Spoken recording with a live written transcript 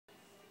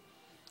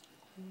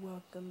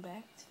Welcome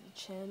back to the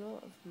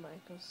channel of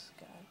Michael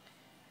Scott.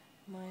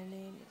 My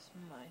name is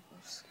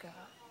Michael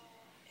Scott,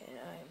 and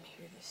I am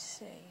here to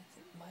say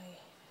that my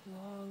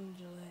long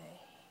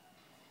delay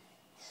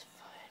is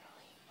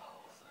finally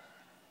over.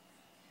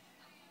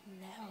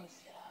 Now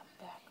that I'm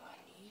back on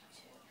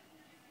YouTube,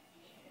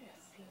 here are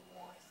a few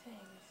more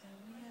things that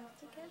we have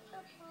to catch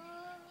up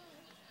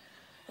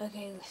on.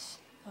 Okay,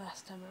 listen.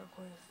 Last time I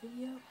recorded a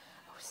video,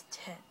 I was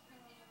 10.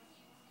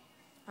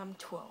 I'm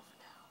 12 now.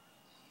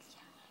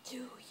 2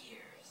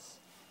 years.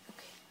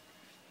 Okay.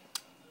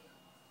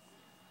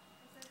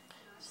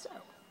 So,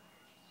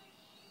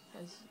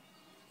 as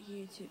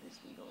YouTube has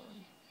been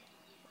going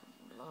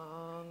a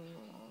long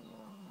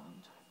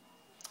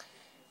time.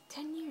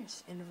 10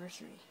 years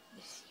anniversary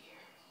this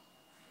year.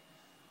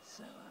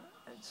 So,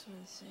 I just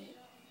want to say,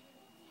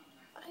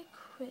 I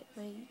quit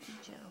my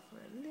YouTube channel for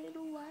a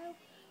little while,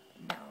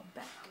 but now I'm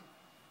back.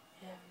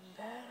 And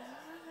better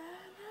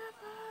than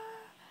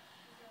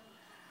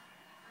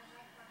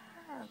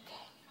ever.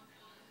 Okay.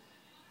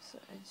 So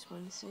I just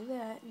want to say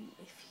that, and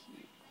if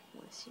you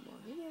want to see more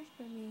videos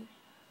from me,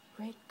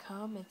 rate,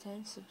 comment,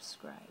 and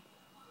subscribe.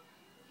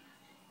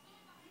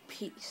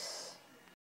 Peace.